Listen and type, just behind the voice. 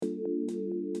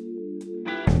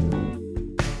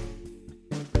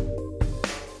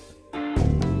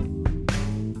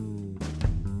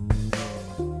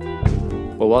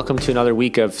welcome to another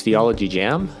week of Theology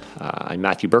Jam. I'm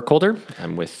Matthew Burkholder.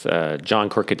 I'm with John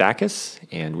Korkodakis,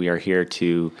 and we are here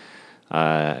to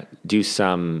do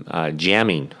some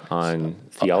jamming on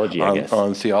theology, I guess.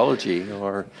 On theology,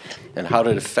 and how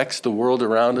it affects the world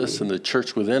around us and the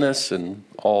church within us and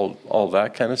all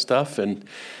that kind of stuff. And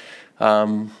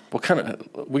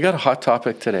we got a hot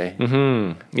topic today.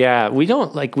 Mm-hmm. Yeah, we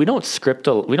don't script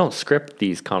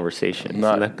these conversations.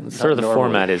 The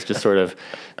format is just sort of,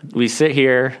 we sit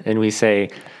here and we say,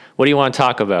 what do you want to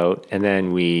talk about? And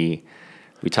then we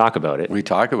talk about it. We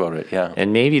talk about it, yeah.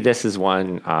 And maybe this is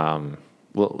one,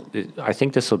 I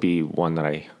think this will be one that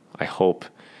I hope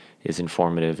is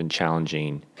informative and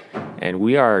challenging. And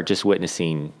we are just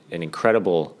witnessing an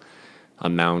incredible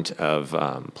amount of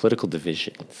political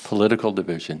division. Political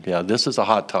division, yeah. This is a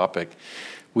hot topic.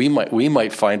 We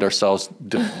might find ourselves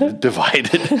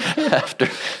divided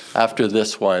after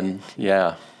this one,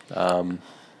 yeah.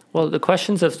 Well, the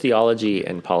questions of theology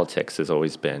and politics has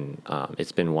always been,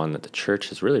 it's been one that the church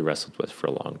has really wrestled with for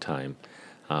a long time.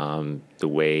 The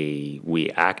way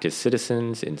we act as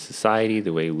citizens in society,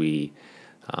 the way we,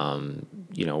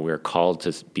 we're called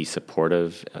to be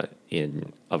supportive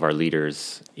of our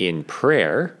leaders in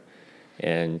prayer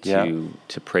and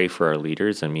to pray for our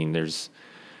leaders. I mean, there's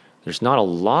not a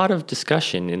lot of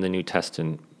discussion in the New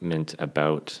Testament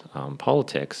about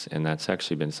politics, and that's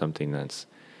actually been something that's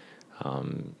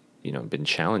been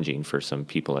challenging for some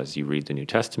people as you read the New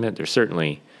Testament. There's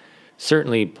certainly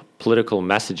political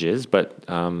messages, but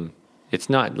it's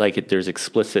not like there's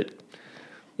explicit,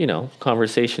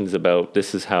 conversations about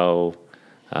this is how,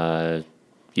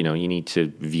 you need to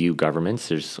view governments.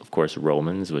 There's, of course,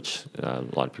 Romans, which a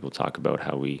lot of people talk about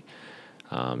how we,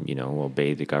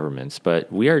 obey the governments.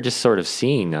 But we are just sort of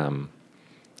seeing a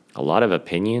lot of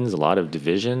opinions, a lot of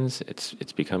divisions.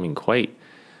 It's becoming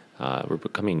we're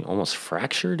becoming almost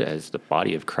fractured as the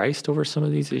body of Christ over some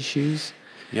of these issues.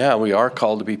 Yeah, we are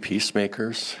called to be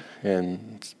peacemakers,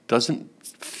 and it doesn't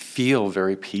feel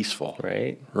very peaceful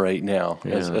right now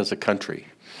as a country.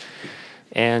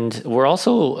 And we're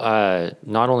also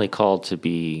not only called to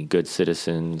be good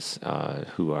citizens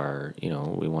who are,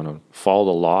 we want to follow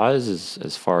the laws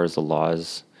as far as the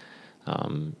laws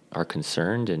are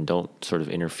concerned and don't sort of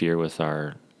interfere with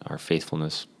our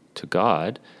faithfulness to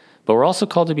God. But we're also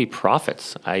called to be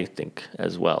prophets, I think,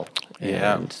 as well.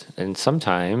 Yeah. And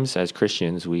sometimes, as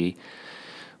Christians, we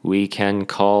can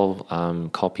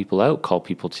call people out, call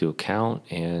people to account,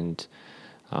 and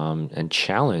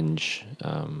challenge,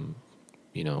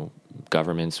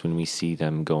 governments when we see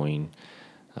them going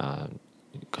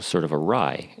sort of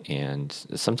awry. And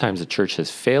sometimes the church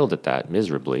has failed at that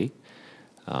miserably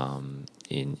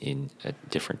at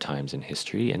different times in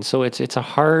history. And so it's a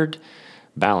hard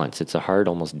balance. It's a hard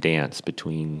almost dance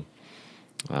between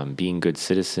being good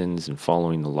citizens and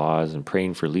following the laws and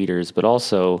praying for leaders, but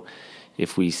also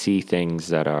if we see things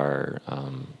that are,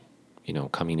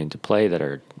 coming into play that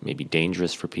are maybe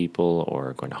dangerous for people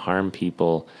or going to harm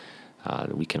people,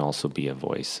 we can also be a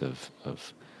voice of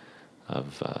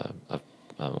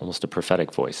almost a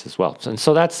prophetic voice as well. And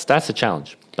so that's a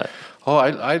challenge. But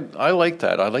I like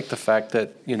that. I like the fact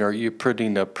that you're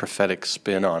putting a prophetic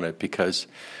spin on it because.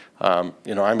 I'm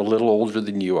a little older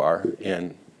than you are,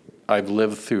 and I've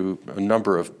lived through a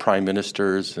number of prime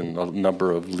ministers and a number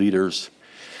of leaders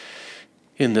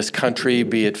in this country,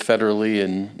 be it federally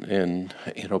and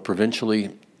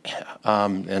provincially.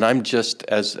 And I'm just,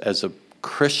 as a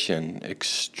Christian,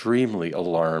 extremely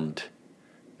alarmed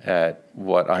at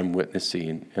what I'm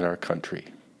witnessing in our country.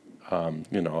 I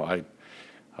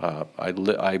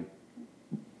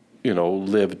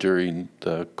lived during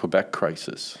the Quebec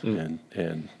crisis, and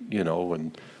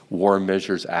when War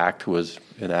Measures Act was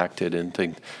enacted and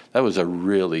things. That was a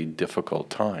really difficult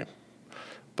time.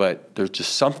 But there's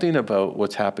just something about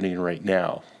what's happening right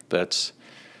now that's,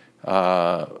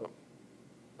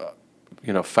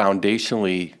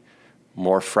 foundationally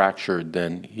more fractured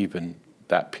than even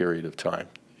that period of time,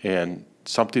 and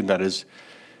something that is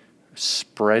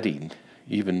spreading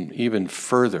even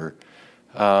further.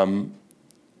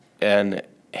 And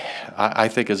I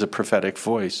think as a prophetic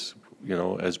voice,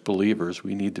 as believers,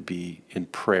 we need to be in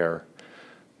prayer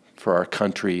for our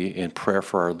country, in prayer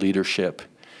for our leadership,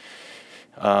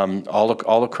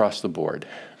 all across the board,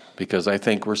 because I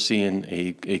think we're seeing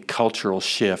a cultural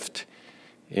shift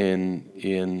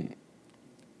in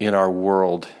our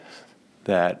world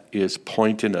that is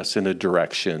pointing us in a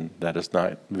direction that is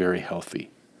not very healthy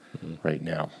right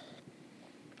now.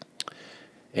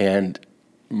 And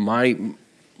my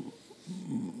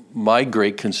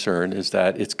great concern is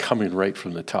that it's coming right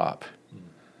from the top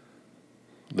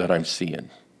that I'm seeing.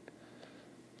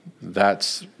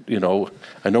 That's,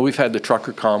 I know we've had the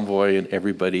trucker convoy and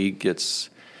everybody gets,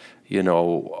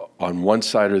 on one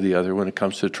side or the other when it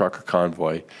comes to the trucker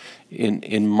convoy.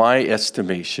 In my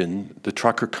estimation, the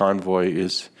trucker convoy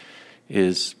is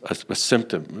a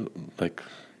symptom, like,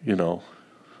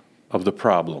 of the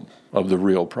problem, of the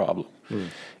real problem.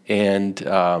 And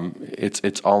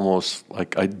it's almost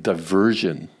like a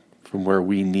diversion from where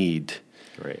we need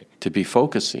to be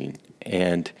focusing.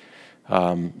 And,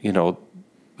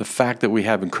 the fact that we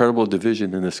have incredible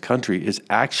division in this country is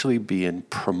actually being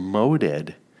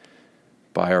promoted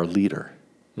by our leader,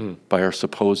 by our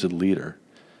supposed leader.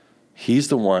 He's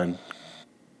the one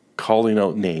calling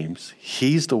out names.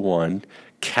 He's the one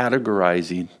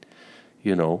categorizing,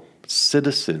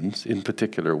 citizens in a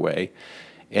particular way.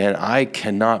 And I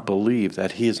cannot believe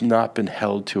that he has not been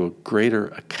held to a greater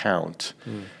account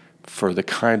for the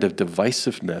kind of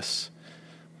divisiveness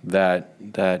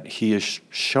that he has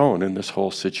shown in this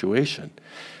whole situation.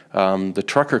 The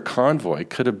trucker convoy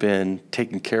could have been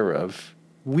taken care of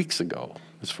weeks ago,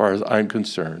 as far as I'm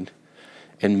concerned,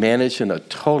 and managed in a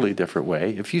totally different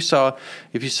way. If you saw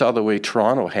the way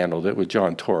Toronto handled it with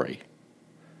John Tory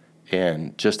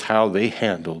and just how they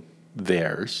handled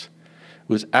theirs, it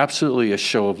was absolutely a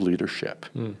show of leadership.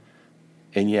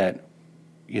 And yet,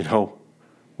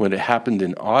 when it happened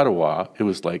in Ottawa, it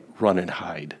was like run and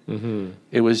hide.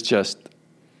 It was just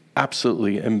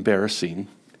absolutely embarrassing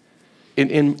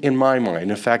in my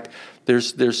mind. In fact,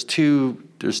 there's two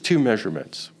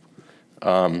measurements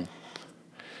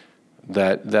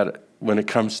that when it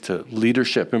comes to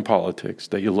leadership in politics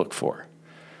that you look for.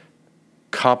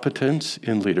 Competence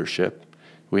in leadership.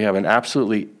 We have an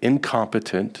absolutely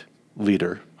incompetent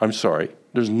leader. I'm sorry.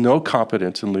 There's no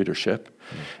competence in leadership.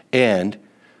 And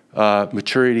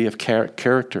maturity of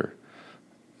character.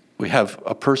 We have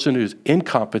a person who's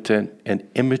incompetent and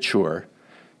immature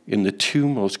in the two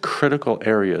most critical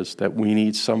areas that we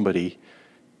need somebody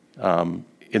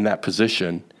in that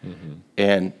position,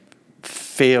 and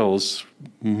fails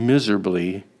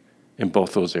miserably in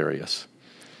both those areas.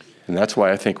 And that's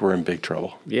why I think we're in big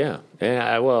trouble. Yeah.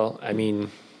 And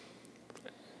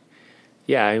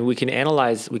we can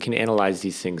analyze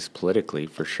these things politically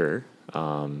for sure.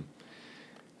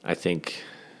 I think,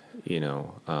 it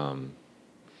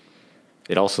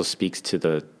also speaks to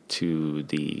the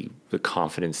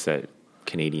confidence that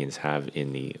Canadians have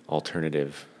in the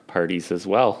alternative parties as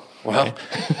well. Well,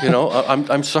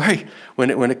 I'm sorry.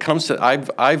 When it comes to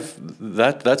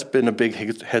that's been a big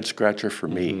head scratcher for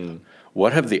me.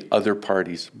 What have the other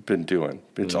parties been doing?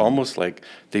 It's almost like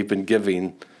they've been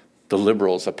giving the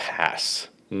Liberals a pass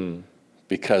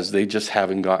because they just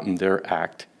haven't gotten their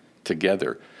act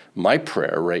together. My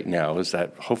prayer right now is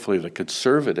that hopefully the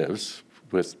Conservatives,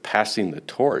 with passing the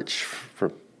torch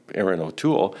for Erin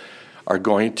O'Toole, are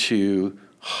going to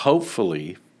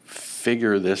hopefully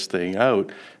figure this thing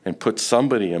out and put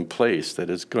somebody in place that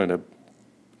is going to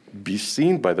be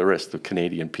seen by the rest of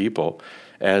Canadian people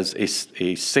as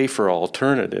a safer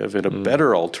alternative and a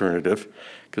better alternative,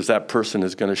 because that person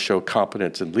is going to show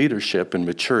competence and leadership and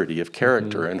maturity of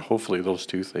character, and hopefully those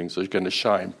two things are going to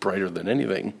shine brighter than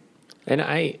anything. And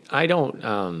I don't,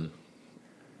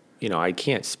 I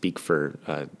can't speak for,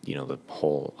 the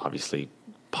whole, obviously,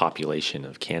 population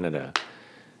of Canada,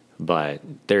 but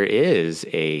there is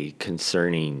a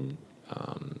concerning,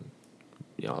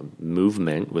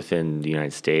 movement within the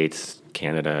United States,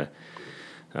 Canada,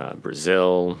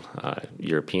 Brazil,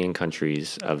 European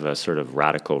countries of a sort of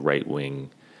radical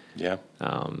right-wing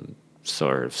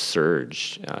sort of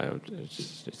surge.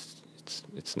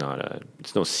 It's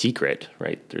no secret,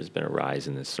 right? There's been a rise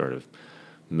in this sort of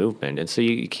movement. And so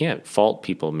you can't fault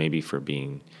people maybe for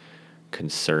being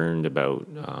concerned about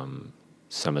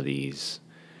some of these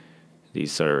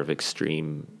sort of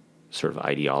extreme sort of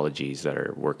ideologies that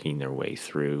are working their way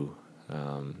through.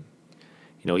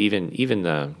 Even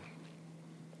the,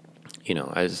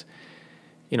 as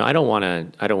I don't want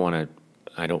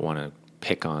to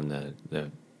pick on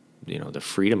the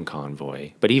freedom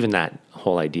convoy, but even that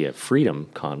whole idea of freedom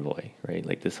convoy, right?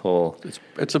 Like this whole,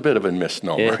 it's a bit of a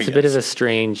misnomer. It's a bit of a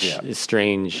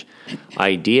strange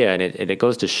idea, and it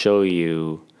goes to show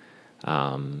you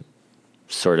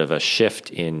sort of a shift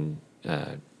in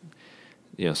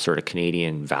sort of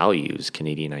Canadian values,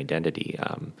 Canadian identity,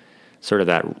 sort of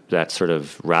that sort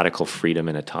of radical freedom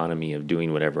and autonomy of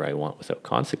doing whatever I want without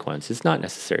consequence is not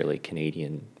necessarily a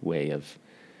Canadian way of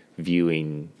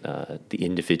viewing the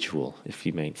individual, if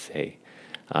you might say.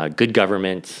 Good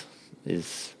government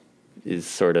is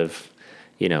sort of,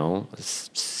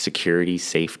 security,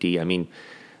 safety. I mean,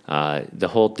 the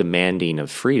whole demanding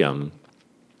of freedom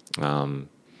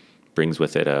brings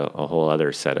with it a whole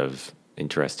other set of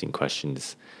interesting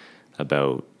questions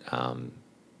about,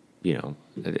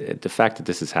 the fact that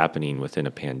this is happening within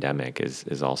a pandemic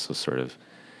is also sort of,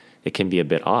 it can be a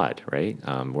bit odd, right?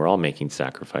 We're all making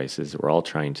sacrifices. We're all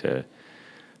trying to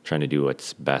do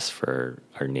what's best for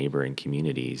our neighboring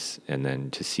communities, and then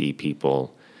to see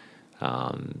people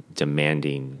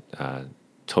demanding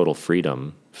total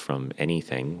freedom from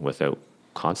anything without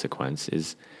consequence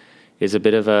is a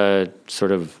bit of a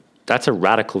sort of, that's a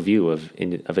radical view of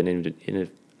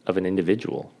an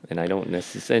individual, and I don't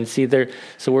necessarily, and see there.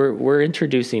 So we're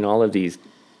introducing all of these,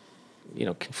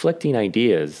 conflicting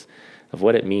ideas of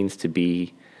what it means to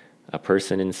be a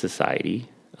person in society,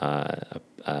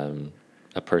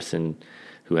 a person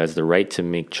who has the right to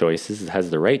make choices, has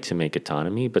the right to make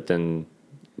autonomy, but then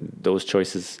those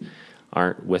choices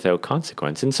aren't without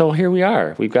consequence. And so here we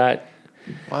are. We've got...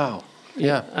 Wow.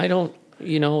 Yeah.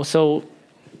 So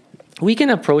we can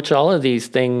approach all of these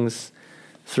things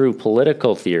through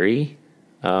political theory.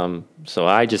 So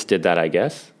I just did that, I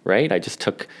guess, right? I just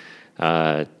took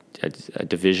a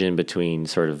division between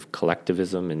sort of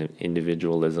collectivism and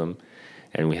individualism,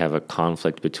 and we have a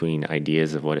conflict between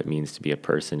ideas of what it means to be a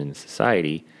person in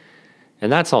society.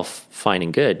 And that's all fine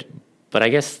and good. But I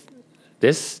guess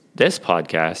this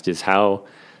podcast is how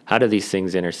do these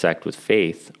things intersect with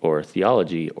faith or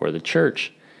theology or the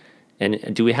church?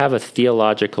 And do we have a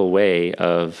theological way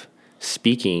of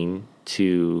speaking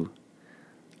to,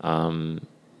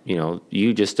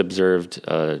 you just observed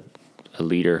a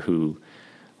leader who,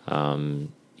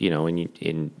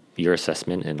 in your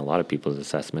assessment and a lot of people's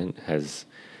assessment, has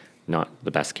not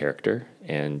the best character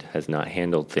and has not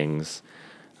handled things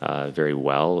very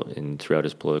well throughout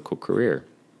his political career.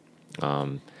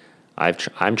 I'm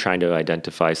trying to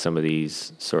identify some of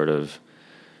these sort of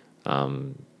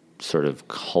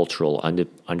cultural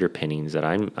underpinnings that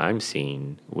I'm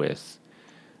seeing with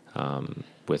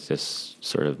this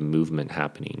sort of movement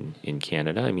happening in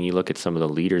Canada. I mean, you look at some of the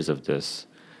leaders of this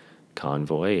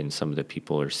convoy and some of the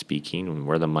people are speaking and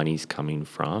where the money's coming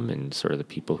from and sort of the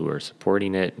people who are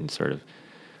supporting it and sort of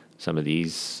some of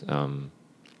these kind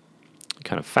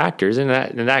of factors, and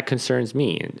that concerns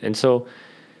me. And so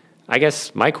I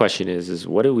guess my question is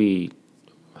how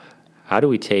do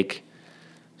we take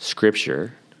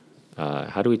Scripture,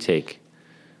 how do we take,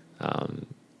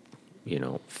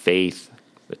 faith,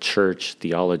 the church,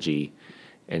 theology,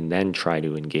 and then try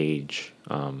to engage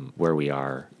where we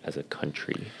are as a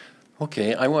country?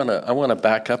 Okay, I want to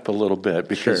back up a little bit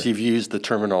because Sure. You've used the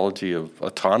terminology of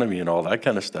autonomy and all that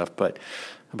kind of stuff, but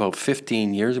about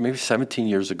 15 years, or maybe 17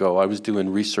 years ago, I was doing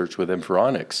research with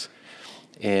Environics.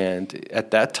 And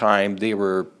at that time, they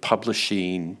were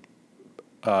publishing,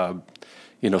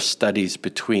 studies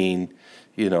between,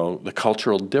 the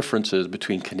cultural differences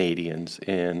between Canadians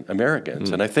and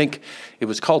Americans. And I think it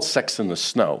was called Sex in the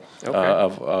Snow,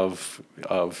 of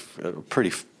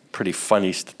pretty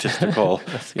funny statistical,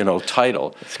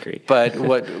 title. That's great. But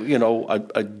what,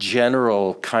 a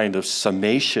general kind of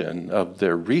summation of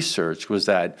their research was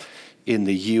that in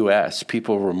the U.S.,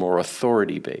 people were more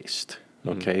authority-based.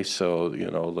 Okay, so,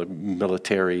 the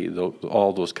military,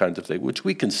 all those kinds of things, which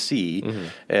we can see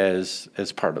as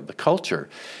part of the culture.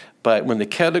 But when they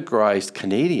categorized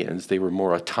Canadians, they were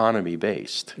more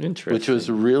autonomy-based, which was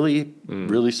really,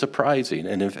 really surprising.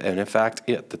 And in fact,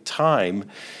 at the time,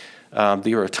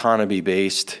 they were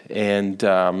autonomy-based, and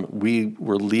we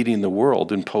were leading the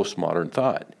world in postmodern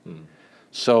thought.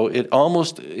 So it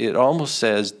almost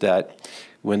says that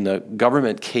when the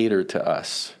government catered to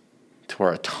us, to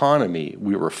our autonomy,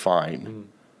 we were fine.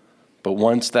 But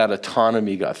once that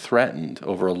autonomy got threatened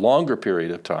over a longer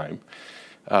period of time,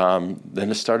 then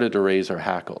it started to raise our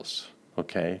hackles,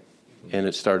 okay? And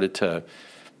it started to,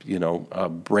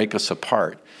 break us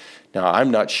apart. Now,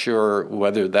 I'm not sure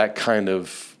whether that kind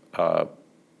of,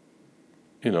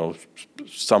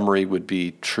 summary would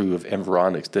be true if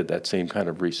Environics did that same kind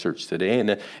of research today.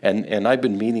 And I've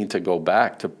been meaning to go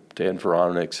back to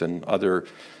Environics and other,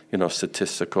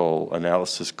 statistical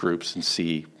analysis groups and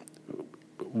see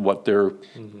what they're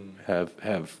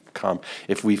have come,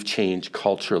 if we've changed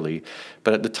culturally.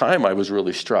 But at the time, I was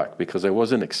really struck because I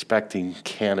wasn't expecting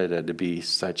Canada to be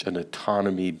such an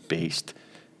autonomy-based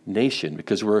nation,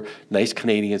 because we're nice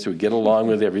Canadians, we get along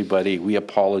with everybody, we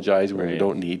apologize when we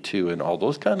don't need to, and all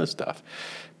those kind of stuff.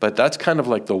 But that's kind of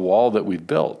like the wall that we've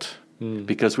built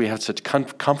because we have such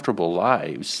comfortable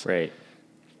lives. Right.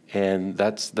 And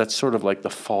that's sort of like the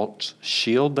false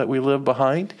shield that we live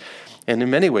behind. And in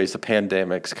many ways, the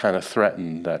pandemic's kind of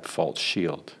threatened that false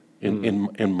shield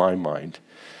in my mind.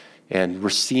 And we're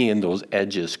seeing those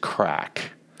edges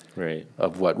crack Right.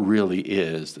 of what really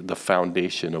is the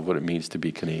foundation of what it means to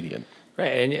be Canadian.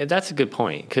 Right, and that's a good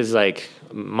point, because like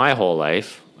my whole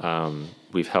life,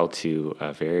 we've held to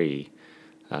a very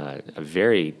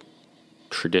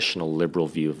traditional liberal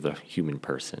view of the human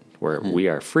person, where we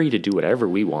are free to do whatever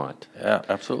we want. Yeah,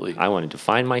 absolutely. I want to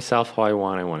define myself how I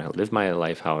want. I want to live my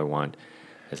life how I want,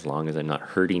 as long as I'm not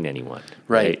hurting anyone.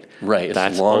 Right.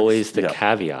 That's always the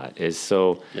caveat. Is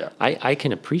so. Yeah. I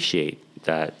can appreciate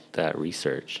that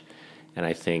research, and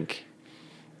I think,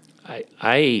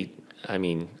 I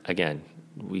mean, again,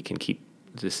 we can keep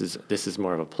this is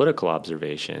more of a political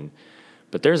observation,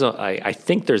 but I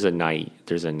think there's a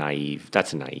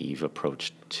naive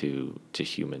approach to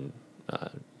human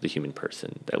the human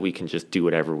person, that we can just do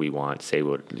whatever we want, say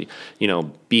what,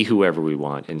 be whoever we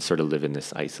want, and sort of live in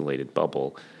this isolated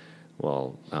bubble.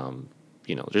 Well,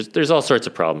 there's all sorts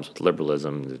of problems with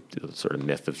liberalism, the sort of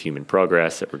myth of human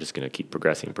progress, that we're just going to keep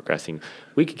progressing.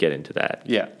 We could get into that.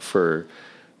 Yeah. For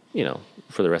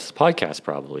the rest of the podcast,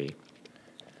 probably,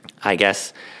 I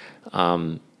guess.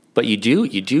 But you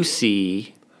do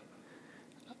see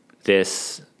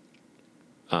this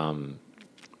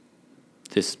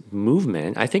this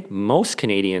movement. I think most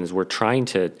Canadians were trying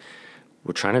to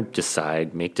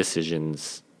make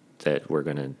decisions that were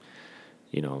going to,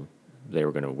 they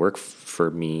were going to work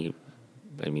for me.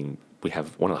 I mean, we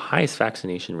have one of the highest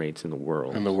vaccination rates in the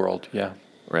world. Yeah.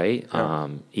 Right. Yeah.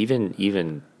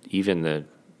 Even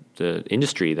the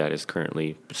industry that is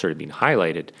currently sort of being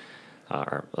highlighted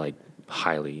are like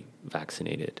highly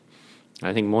vaccinated.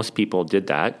 I think most people did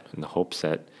that in the hopes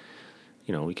that,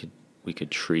 we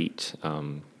could treat,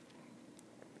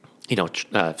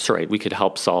 we could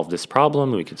help solve this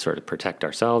problem. We could sort of protect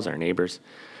ourselves, our neighbors.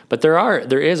 But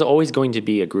there is always going to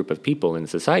be a group of people in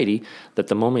society that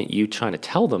the moment you try to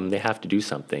tell them they have to do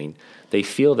something, they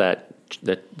feel that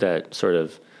sort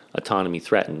of autonomy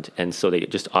threatened, and so they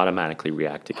just automatically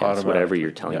react against whatever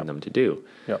you're telling them to do.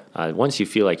 Yep. Once you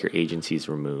feel like your agency is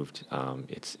removed,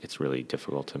 it's really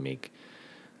difficult to make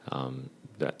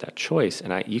that choice,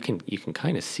 and you can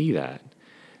kind of see that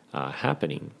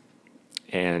happening.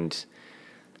 And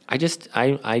I guess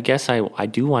I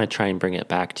do want to try and bring it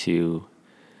back to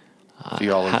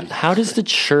theology. How does the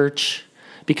church?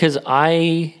 Because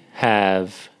I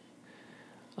have.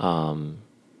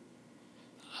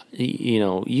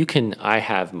 I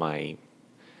have my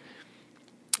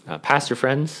pastor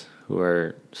friends who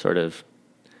are sort of,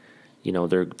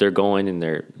 they're going and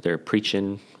they're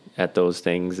preaching at those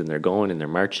things, and they're going and they're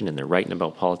marching and they're writing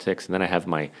about politics. And then I have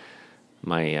my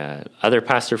other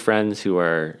pastor friends who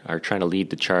are trying to lead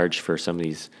the charge for some of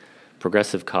these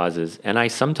progressive causes. And I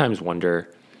sometimes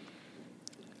wonder,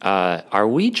 are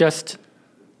we just,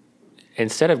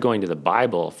 instead of going to the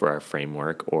Bible for our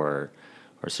framework, or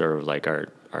sort of like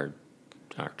our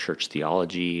church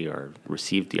theology or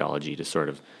received theology to sort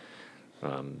of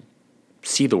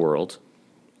see the world,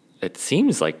 it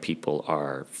seems like people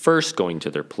are first going to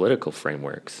their political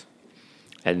frameworks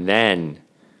and then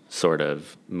sort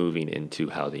of moving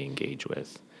into how they engage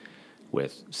with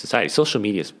society. Social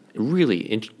media is really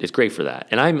is great for that,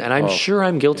 and I'm sure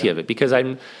I'm guilty of it, because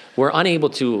we're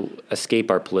unable to escape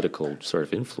our political sort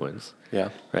of influence. Yeah.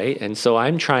 Right, and so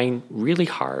I'm trying really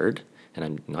hard.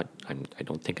 And I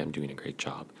don't think I'm doing a great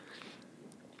job,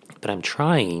 but I'm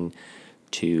trying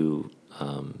to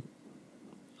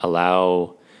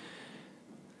allow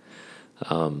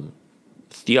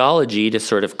theology to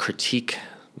sort of critique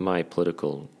my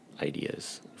political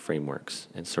ideas, frameworks,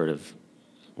 and sort of,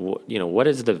 what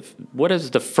is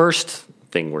the first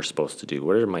thing we're supposed to do?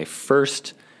 What are my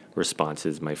first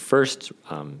responses, my first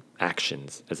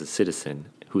actions as a citizen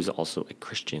who's also a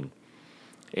Christian?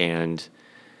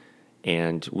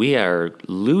 And we are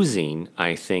losing,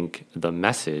 I think, the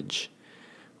message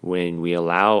when we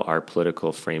allow our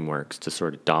political frameworks to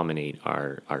sort of dominate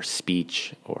our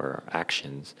speech or our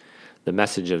actions. The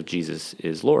message of Jesus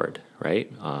is Lord,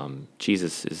 right?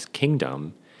 Jesus'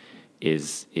 kingdom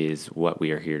is what we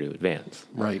are here to advance.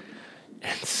 Right.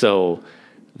 And so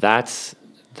that's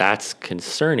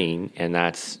concerning, and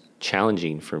that's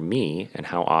challenging for me, and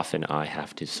how often I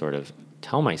have to sort of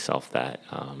tell myself that,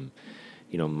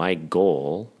 my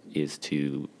goal is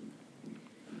to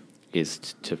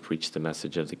preach the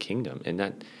message of the kingdom. And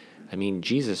that,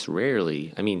 Jesus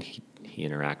rarely, he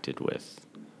interacted with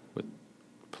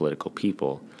political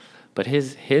people, but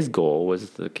his goal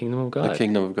was the kingdom of God. The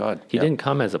kingdom of God. He didn't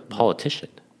come as a politician.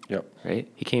 Yep. Right?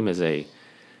 He came as a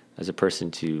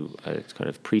person to kind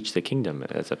of preach the kingdom,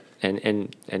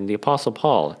 and the Apostle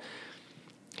Paul,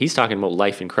 he's talking about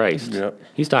life in Christ. Yep.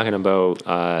 He's talking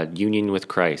about union with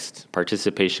Christ,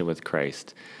 participation with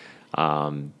Christ,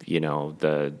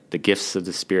 the gifts of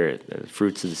the Spirit, the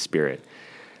fruits of the Spirit.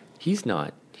 He's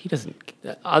not he doesn't.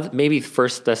 Maybe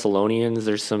First Thessalonians,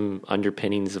 there's some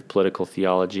underpinnings of political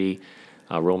theology,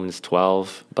 Romans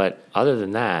 12, but other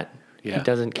than that, he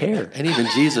doesn't care. And even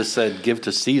Jesus said, "Give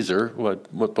to Caesar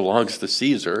what belongs to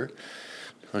Caesar."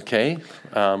 Okay,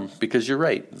 because you're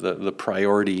right. The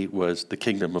priority was the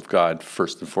kingdom of God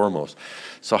first and foremost.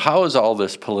 So how is all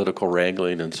this political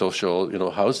wrangling and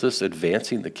social, how is this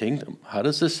advancing the kingdom? How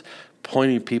does this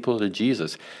pointing people to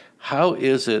Jesus? How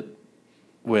is it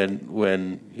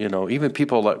when even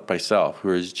people like myself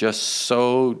who is just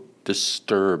so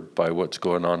disturbed by what's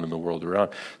going on in the world around,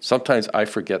 sometimes I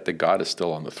forget that God is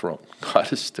still on the throne.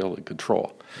 God is still in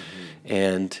control.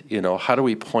 And, how do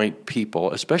we point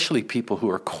people, especially people who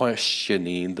are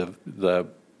questioning the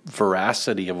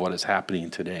veracity of what is happening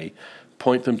today,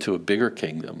 point them to a bigger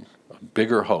kingdom, a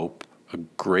bigger hope, a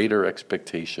greater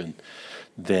expectation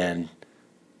than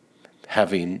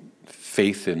having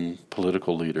faith in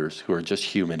political leaders who are just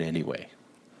human anyway?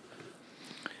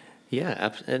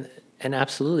 Yeah, and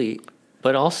absolutely.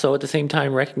 But also at the same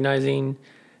time recognizing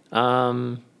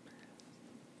the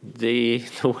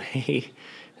way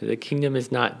the kingdom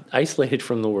is not isolated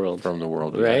from the world. From the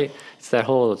world, right? Yeah. It's that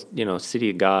whole,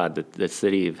 city of God, the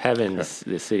city of heaven,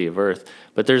 the city of earth.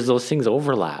 But there's those things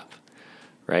overlap,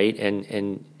 right?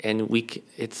 And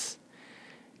it's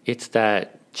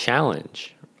that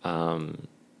challenge. One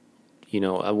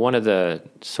of the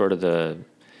sort of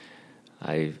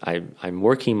I'm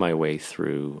working my way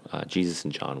through Jesus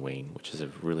and John Wayne, which is a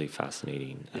really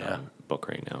fascinating book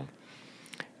right now.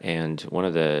 And one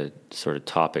of the sort of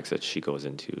topics that she goes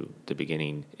into the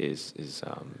beginning is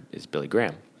Billy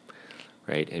Graham,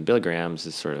 right? And Billy Graham's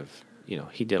is sort of,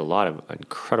 he did a lot of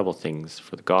incredible things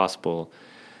for the gospel,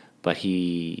 but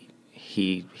he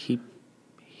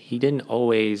didn't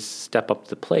always step up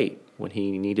to the plate when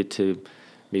he needed to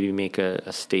maybe make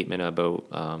a statement about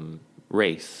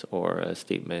race or a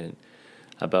statement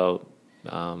about.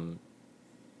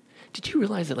 Did you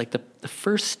realize that like the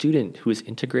first student who was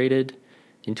integrated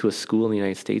into a school in the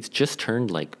United States just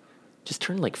turned like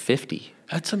 50?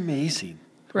 That's amazing,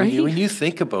 right? When you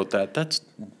think about that, that's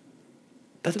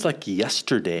like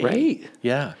yesterday, right?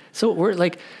 Yeah. So we're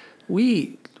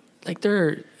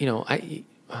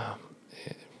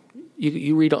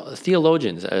you read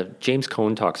theologians. James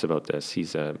Cone talks about this.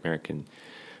 He's an American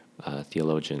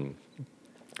theologian,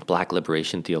 Black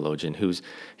liberation theologian.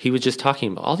 He was just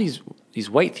talking about all these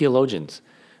white theologians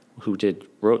who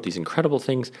wrote these incredible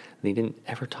things, and they didn't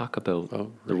ever talk about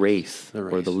the race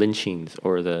or the lynchings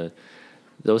or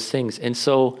those things. And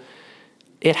so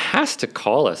it has to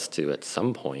call us to, at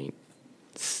some point,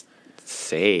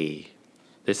 say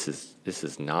this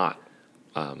is not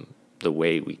the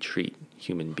way we treat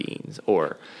human beings.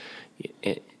 Or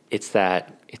it's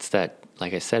that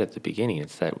like I said at the beginning,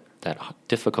 it's that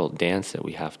difficult dance that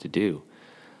we have to do.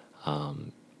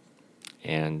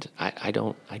 And I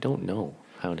don't know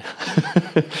how to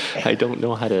I don't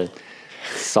know how to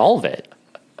solve it.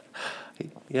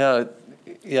 Yeah,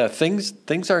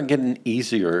 things aren't getting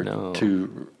easier No.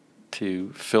 to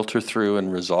filter through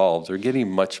and resolve. They're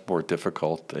getting much more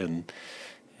difficult, and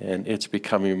it's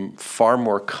becoming far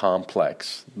more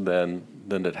complex than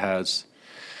it has.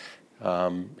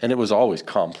 And it was always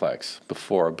complex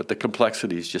before, but the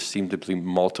complexities just seem to be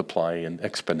multiplying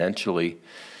exponentially.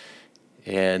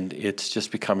 And it's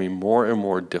just becoming more and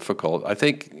more difficult. I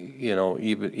think,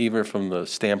 even from the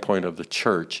standpoint of the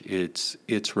church, it's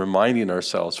reminding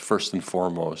ourselves first and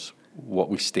foremost what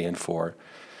we stand for,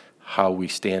 how we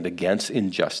stand against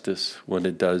injustice when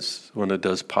it does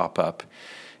pop up,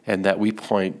 and that we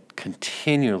point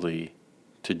continually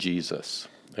to Jesus.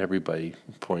 Everybody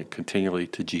point continually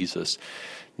to Jesus,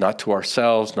 not to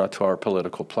ourselves, not to our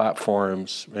political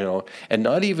platforms, and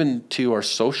not even to our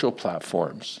social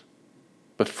platforms.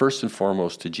 But first and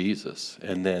foremost to Jesus,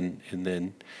 and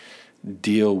then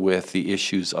deal with the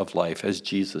issues of life as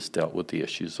Jesus dealt with the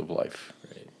issues of life.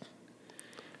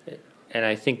 Right. And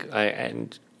I think to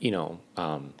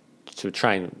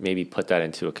try and maybe put that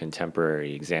into a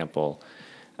contemporary example,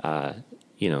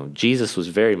 Jesus was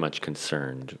very much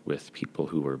concerned with people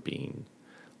who were being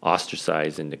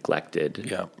ostracized and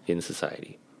neglected in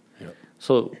society. Yeah.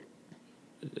 So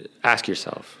ask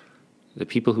yourself, the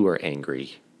people who are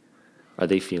angry, are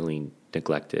they feeling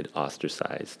neglected,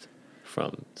 ostracized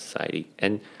from society?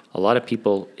 And a lot of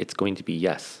people, it's going to be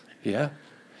yes. Yeah.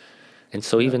 And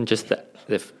so even just the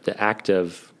act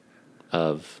of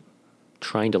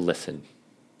trying to listen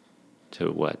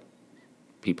to what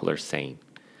people are saying,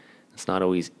 it's not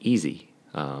always easy,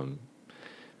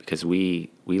 because we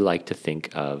like to think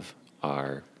of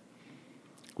our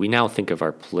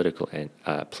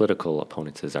political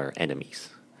opponents as our enemies.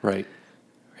 Right.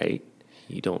 Right.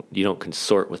 you don't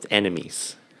consort with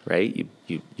enemies, right?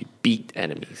 You beat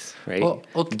enemies, right? Well,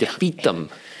 You defeat them.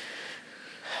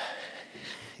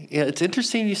 Yeah, it's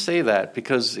interesting you say that,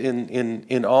 because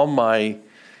in all my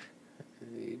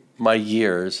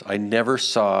years, I never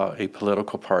saw a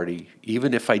political party,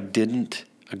 even if I didn't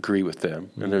agree with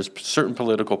them. And there's a certain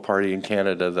political party in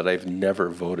Canada that I've never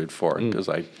voted for, because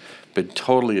I've been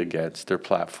totally against their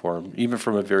platform, even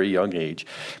from a very young age.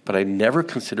 But I never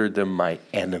considered them my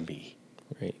enemy.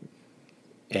 Right.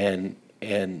 And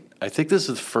I think this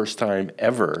is the first time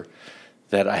ever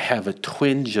that I have a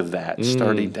twinge of that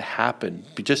starting to happen,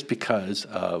 just because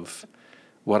of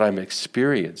what I'm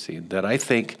experiencing, that I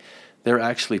think they're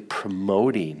actually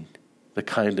promoting the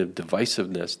kind of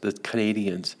divisiveness that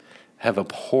Canadians have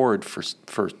abhorred for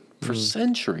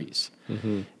centuries.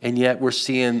 Mm-hmm. And yet we're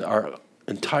seeing our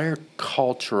entire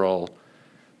cultural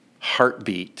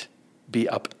heartbeat be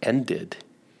upended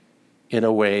in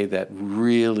a way that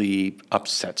really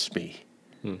upsets me.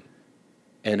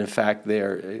 And in fact,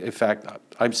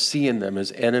 I'm seeing them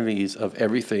as enemies of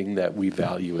everything that we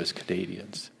value as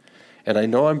Canadians. And I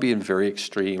know I'm being very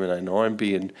extreme, and I know I'm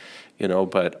being,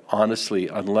 but honestly,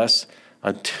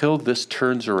 until this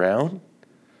turns around,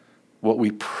 what we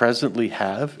presently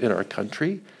have in our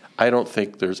country, I don't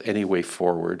think there's any way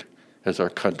forward as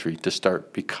our country to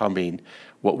start becoming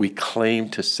what we claim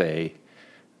to say,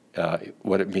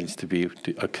 what it means to be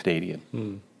a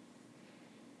Canadian.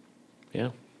 Yeah.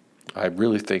 I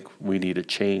really think we need a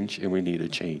change, and we need a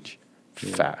change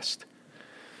fast.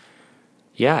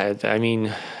 Yeah, I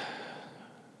mean,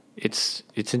 it's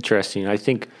interesting. I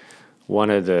think one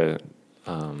of the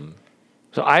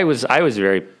so I was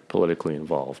very politically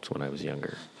involved when I was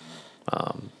younger.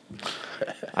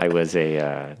 I was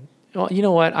well, you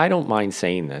know what? I don't mind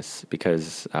saying this,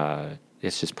 because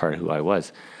it's just part of who I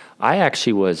was. I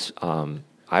actually was.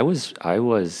 I was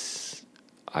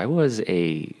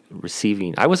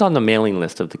on the mailing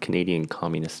list of the Canadian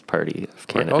Communist Party of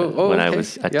Canada when I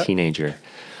was a teenager.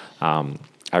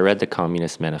 I read the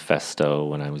Communist Manifesto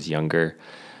when I was younger.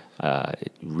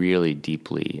 It really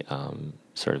deeply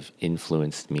sort of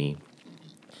influenced me.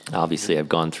 Obviously, I've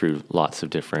gone through lots of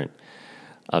different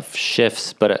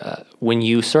shifts, but when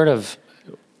you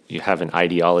you have an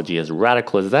ideology as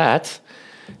radical as that,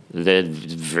 then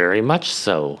very much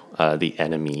so the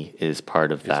enemy is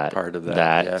part of that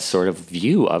yes. sort of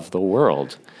view of the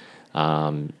world.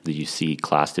 You see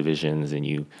class divisions, and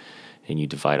you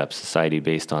divide up society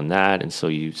based on that, and so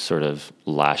you sort of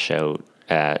lash out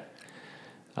at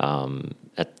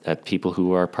people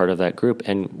who are part of that group.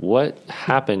 And what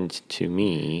happened to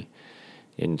me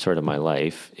in sort of my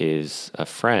life is a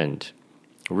friend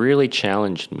really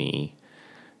challenged me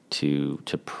to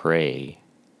pray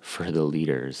for the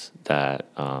leaders that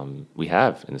we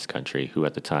have in this country, who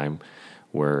at the time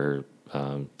were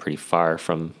pretty far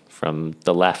from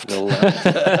the left.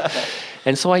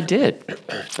 And so I did.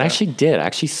 I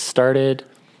actually started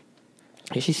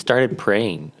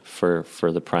praying for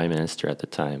the prime minister at the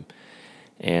time,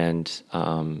 and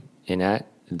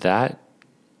that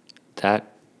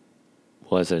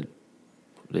was it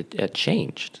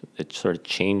changed. It sort of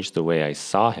changed the way I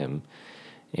saw him.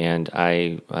 And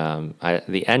at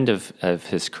the end of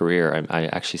his career, I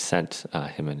actually sent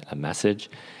him a message,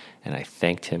 and I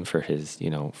thanked him for his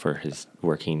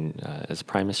working as a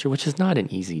prime minister, which is not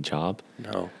an easy job.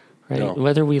 No, right? No.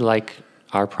 Whether we like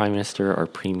our prime minister or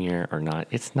premier or not,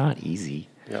 it's not easy.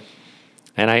 Yep.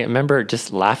 And I remember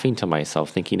just laughing to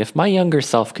myself, thinking, if my younger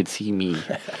self could see me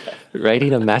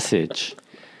writing a message.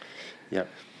 Yep.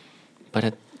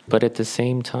 But at the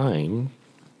same time,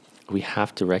 we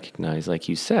have to recognize, like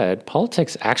you said,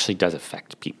 politics actually does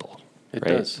affect people. It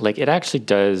right? does. Like it actually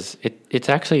does. It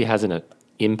actually has an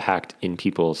impact in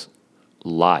people's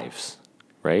lives,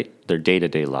 right? Their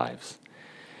day-to-day lives.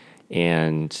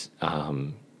 And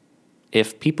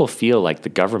if people feel like the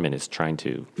government is trying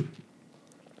to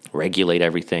regulate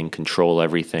everything, control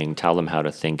everything, tell them how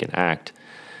to think and act,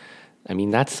 I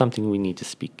mean, that's something we need to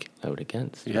speak out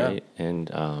against, right?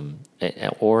 And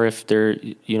or if they're,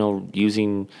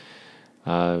 using,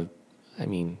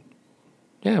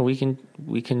 we can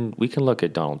look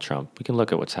at Donald Trump. We can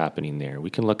look at what's happening there. We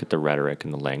can look at the rhetoric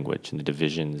and the language and the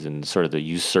divisions and sort of the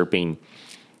usurping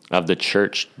of the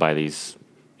church by these.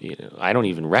 I don't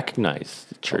even recognize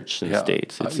the church in the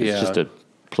States. It's just a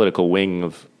political wing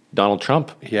of Donald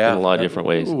Trump in a lot of different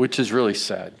ways. Which is really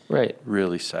sad. Right.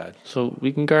 Really sad. So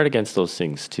we can guard against those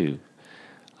things too.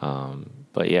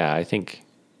 But yeah, I think,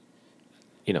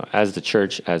 as the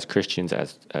church, as Christians,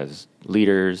 as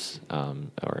leaders,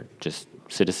 or just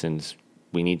citizens,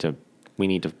 we need to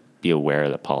be aware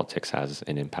that politics has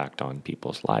an impact on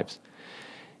people's lives.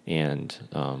 And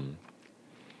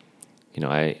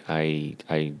I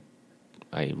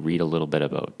read a little bit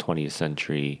about 20th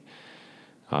century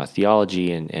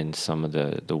theology and some of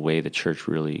the way the church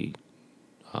really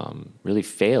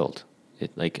failed.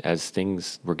 It, like, as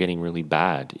things were getting really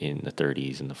bad in the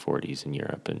 30s and the 40s in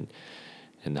Europe, and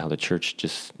how the church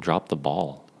just dropped the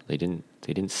ball. They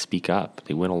didn't speak up.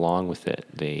 They went along with it.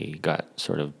 They got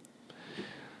sort of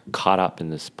caught up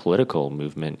in this political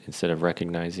movement instead of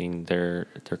recognizing their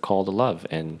call to love.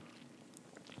 And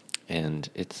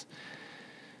it's,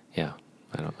 yeah,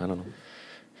 I don't know.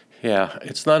 Yeah,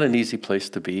 it's not an easy place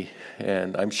to be,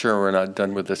 and I'm sure we're not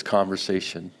done with this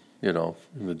conversation, in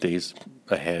the days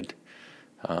ahead.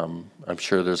 I'm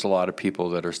sure there's a lot of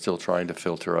people that are still trying to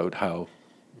filter out how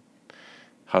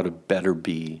to better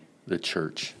be the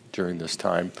church during this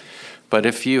time. But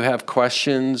if you have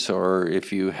questions, or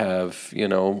if you have,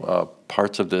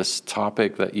 parts of this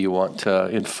topic that you want to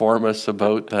inform us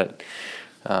about, that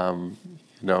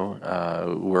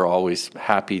we're always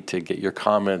happy to get your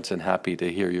comments and happy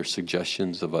to hear your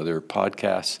suggestions of other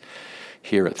podcasts.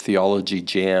 Here at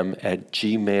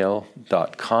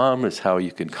theologyjam@gmail.com is how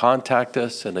you can contact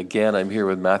us. And again, I'm here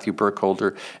with Matthew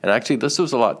Burkholder. And actually, this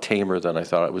was a lot tamer than I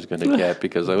thought it was going to get,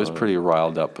 because I was pretty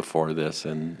riled up before this,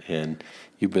 and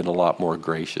you've been a lot more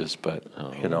gracious. But,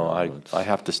 I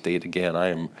have to state again, I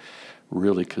am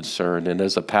really concerned. And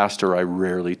as a pastor, I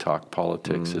rarely talk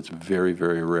politics. It's very,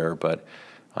 very rare. But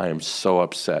I am so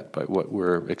upset by what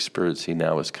we're experiencing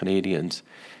now as Canadians.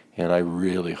 And I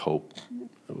really hope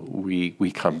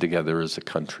we come together as a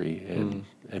country and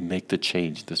make the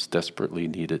change that's desperately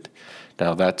needed.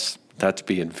 Now, that's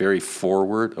being very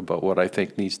forward about what I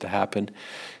think needs to happen,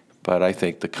 but I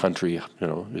think the country,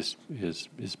 is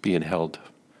being held.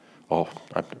 I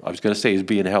was going to say is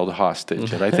being held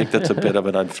hostage, and I think that's a bit of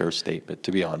an unfair statement,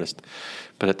 to be honest.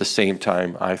 But at the same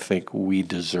time, I think we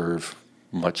deserve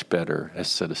much better as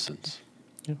citizens.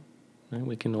 Yeah,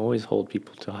 we can always hold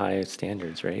people to high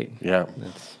standards, right? Yeah.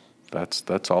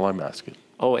 That's all I'm asking.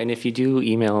 Oh, and if you do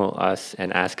email us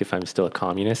and ask if I'm still a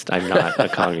communist, I'm not a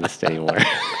communist anymore.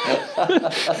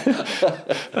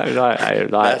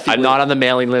 I'm not on the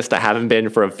mailing list. I haven't been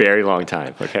for a very long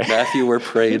time. Okay, Matthew, we're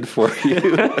praying for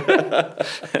you.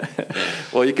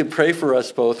 Well, you can pray for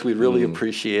us both. We really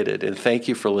appreciate it, and thank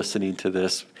you for listening to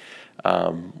this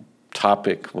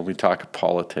topic when we talk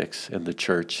politics in the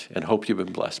church. And hope you've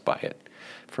been blessed by it.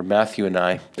 For Matthew and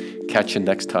I, catch you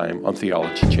next time on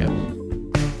Theology Jam.